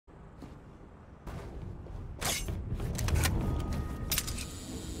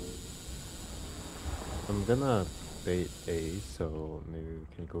I'm gonna bait A, so maybe we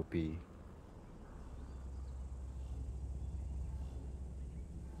can go B.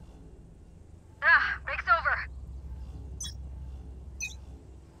 Break's over.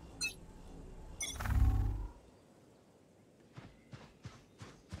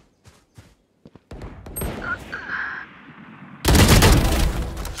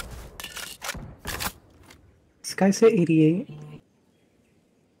 This guy said 88.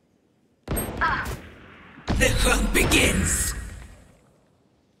 The hunt begins!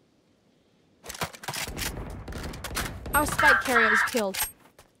 Our spike carrier is killed.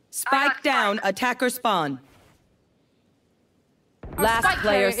 Spike down, attacker spawn. Our Last spike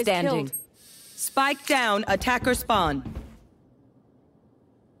player carrier is standing. killed. Spike down, attacker spawn.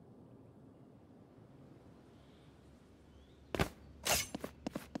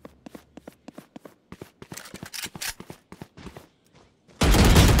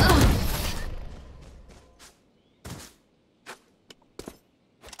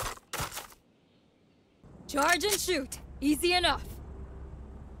 Charge and shoot. Easy enough.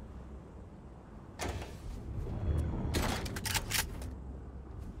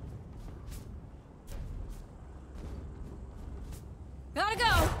 Gotta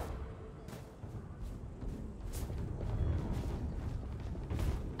go.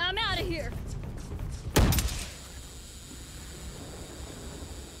 I'm out of here.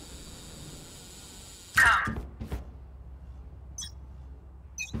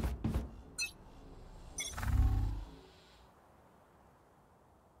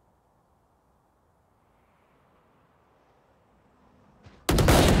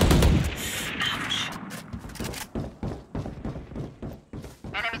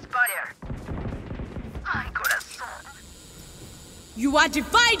 You are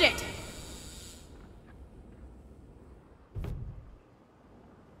divided!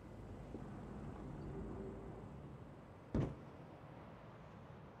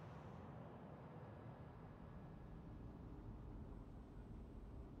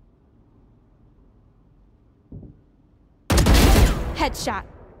 Headshot.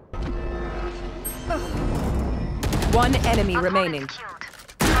 One enemy remaining.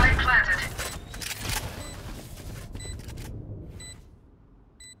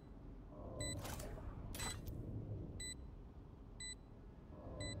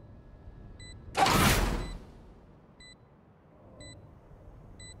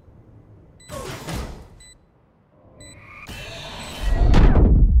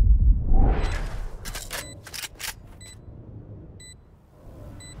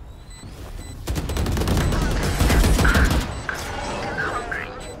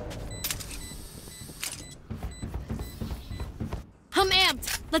 I'm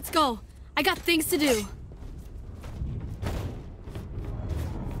amped. Let's go. I got things to do.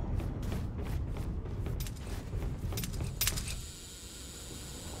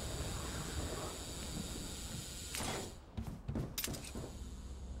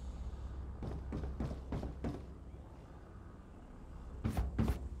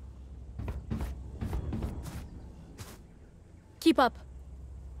 Keep up.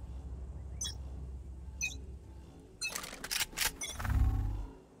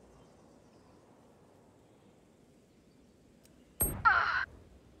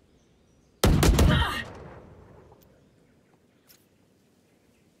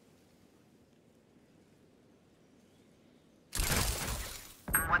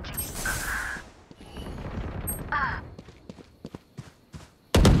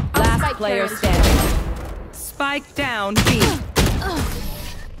 Last player standing. Spike down, B.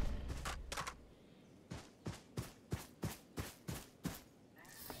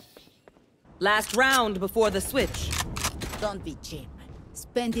 Last round before the switch. Don't be cheap.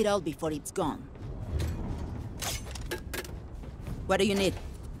 Spend it all before it's gone. What do you need?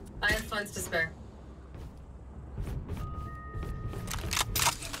 I have funds to spare.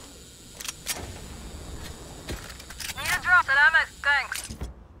 Need a drop. Salamat. Thanks.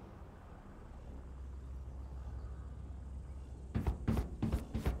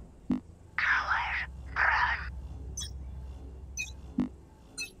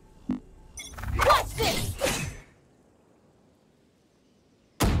 What's this?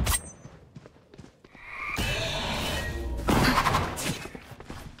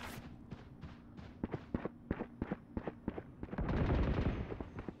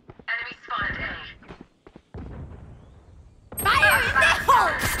 Enemy spotted A. Fire in the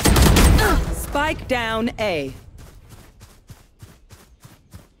hole! Spike down, A.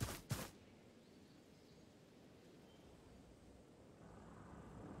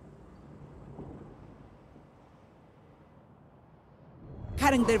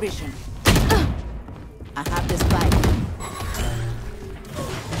 Cutting their vision. I have the spike.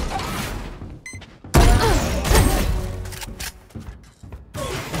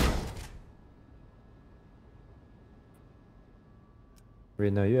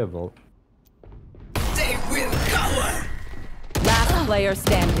 Rena, you have ult. Last player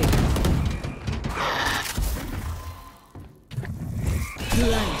standing.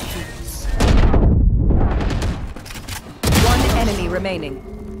 One enemy remaining.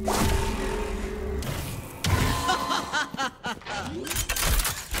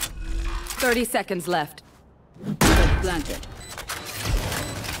 Thirty seconds left. Planted.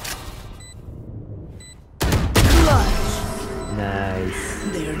 Nice.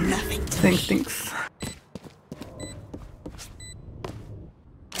 They're nothing to Thanks.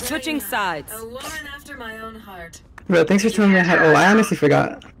 Switching sides. A woman after my own heart. Bro, thanks for telling me I had. Oh, I honestly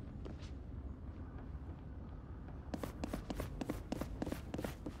forgot.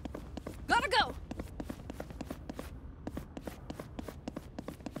 Gotta go.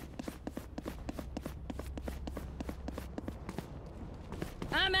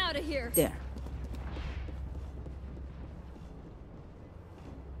 I'm out of here. There.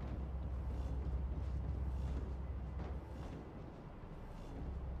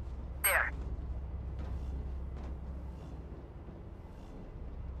 There.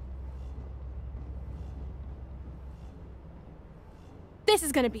 This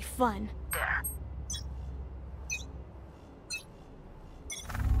is gonna be fun. There.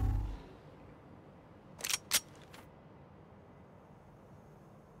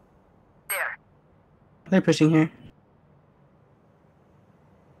 There. They're pushing here.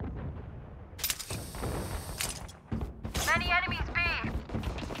 Many enemies B.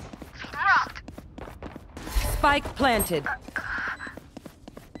 Dropped. Spike planted.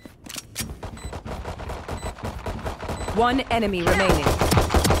 One enemy remaining.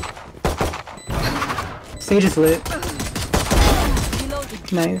 Stage is lit. Reloading.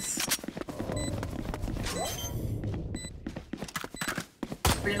 Nice.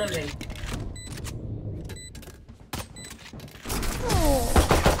 Reloading. Oh,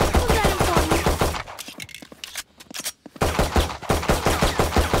 was that important?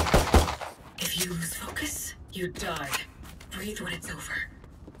 If you lose focus, you die. Breathe when it's over.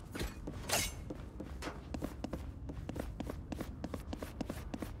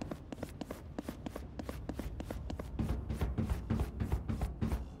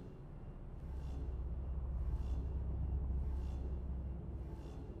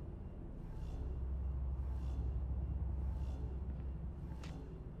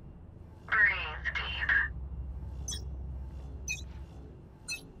 Breathe deep.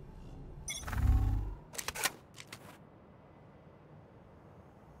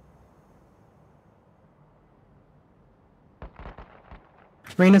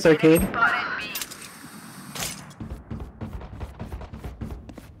 Reina's arcade. Spotted B.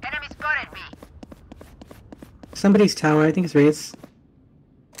 Enemy spotted B. Somebody's tower. I think it's Reyes.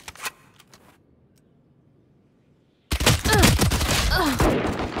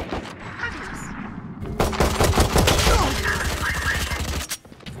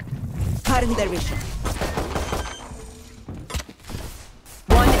 Cutting their vision.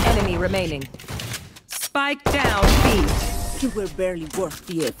 One enemy remaining. Spike down B. You were barely worth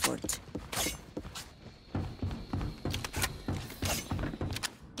the effort.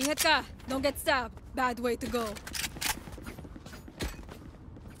 Ingat ka. Don't get stabbed. Bad way to go.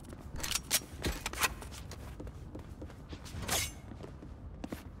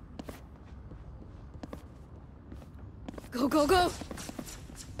 Go, go, go!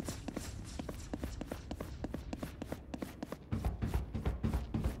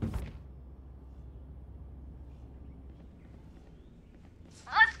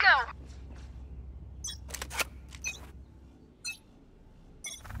 Let's go.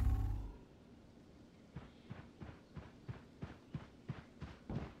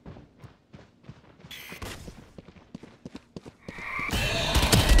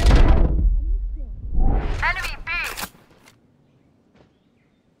 Enemy B.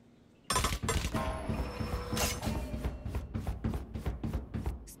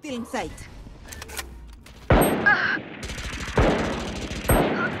 Still in sight.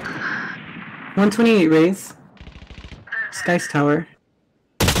 128 Rays. Sky's tower.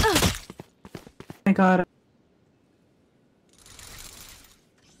 Oh my god.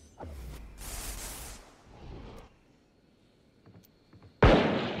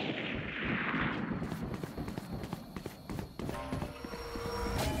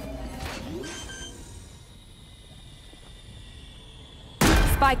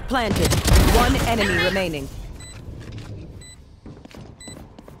 Spike planted. One enemy remaining.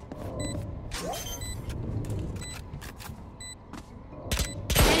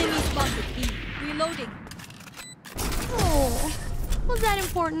 Was that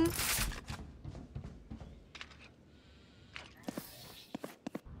important?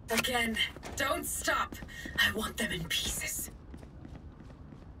 Again, don't stop. I want them in pieces.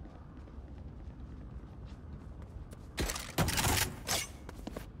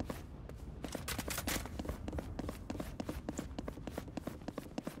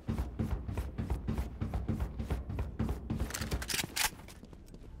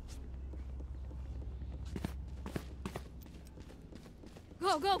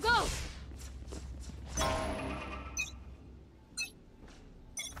 Go, go, go!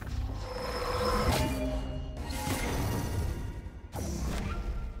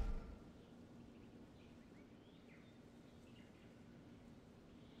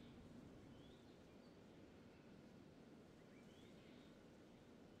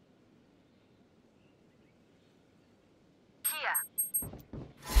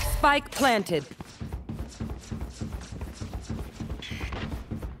 Spike planted.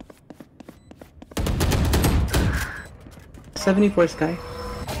 '74 Sky.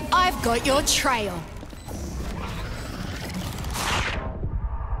 I've got your trail.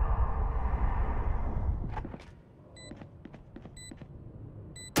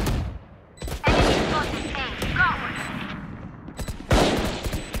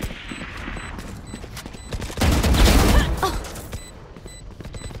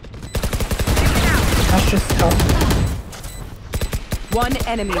 That's just tough. One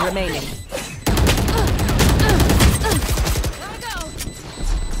enemy remaining. Gotta go.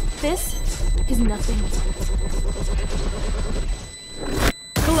 This is nothing.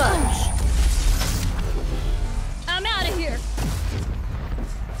 Clutch. I'm out of here.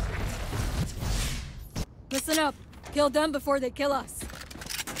 Listen up. Kill them before they kill us.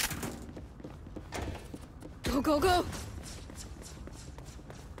 Go, go, go.